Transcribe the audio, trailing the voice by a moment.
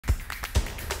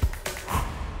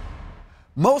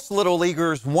Most Little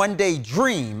Leaguers one day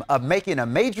dream of making a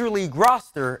major league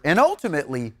roster and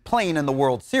ultimately playing in the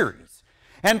World Series.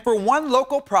 And for one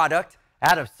local product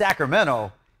out of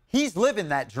Sacramento, he's living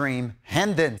that dream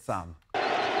and then some. Fastball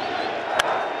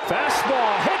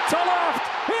hit to left.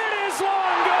 It is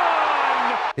long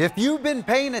gone. If you've been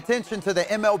paying attention to the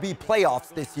MLB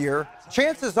playoffs this year,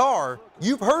 chances are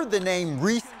you've heard the name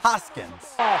Rhys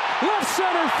Hoskins. Left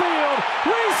center field.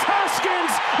 Rhys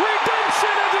Hoskins,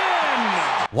 redemption again.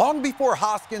 Long before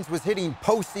Hoskins was hitting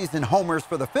postseason homers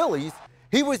for the Phillies,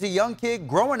 he was a young kid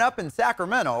growing up in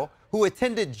Sacramento who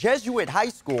attended Jesuit High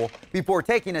School before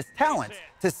taking his talents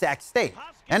to Sac State.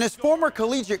 And his former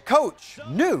collegiate coach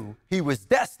knew he was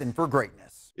destined for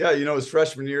greatness. Yeah, you know, his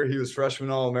freshman year, he was freshman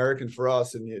All-American for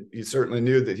us, and he certainly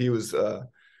knew that he was an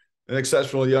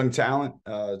exceptional young talent.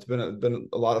 It's been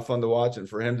a lot of fun to watch, and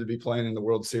for him to be playing in the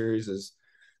World Series is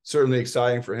certainly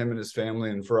exciting for him and his family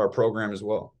and for our program as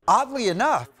well. Oddly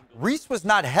enough, Rhys was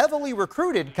not heavily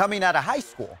recruited coming out of high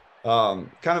school. Kind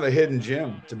of a hidden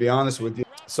gem, to be honest with you.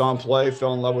 Saw him play,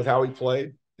 fell in love with how he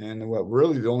played, and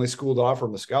really the only school to offer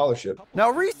him a scholarship.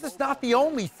 Now, Rhys is not the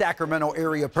only Sacramento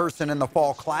area person in the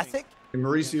Fall Classic.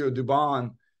 Mauricio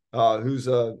Dubon, who's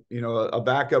a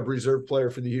backup reserve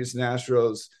player for the Houston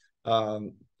Astros,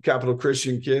 Capital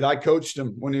Christian kid. I coached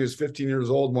him when he was 15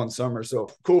 years old one summer. So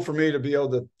cool for me to be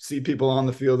able to see people on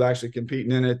the field actually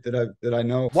competing in it that I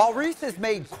know. While Rhys has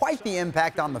made quite the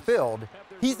impact on the field,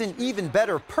 he's an even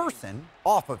better person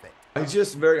off of it. He's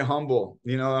just very humble.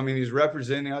 You know, I mean, he's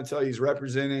representing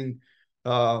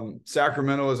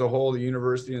Sacramento as a whole, the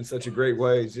university, in such a great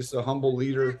way. He's just a humble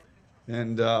leader.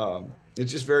 And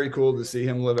it's just very cool to see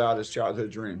him live out his childhood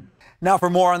dream. Now,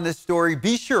 for more on this story,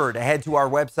 be sure to head to our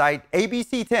website,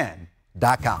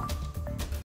 abc10.com.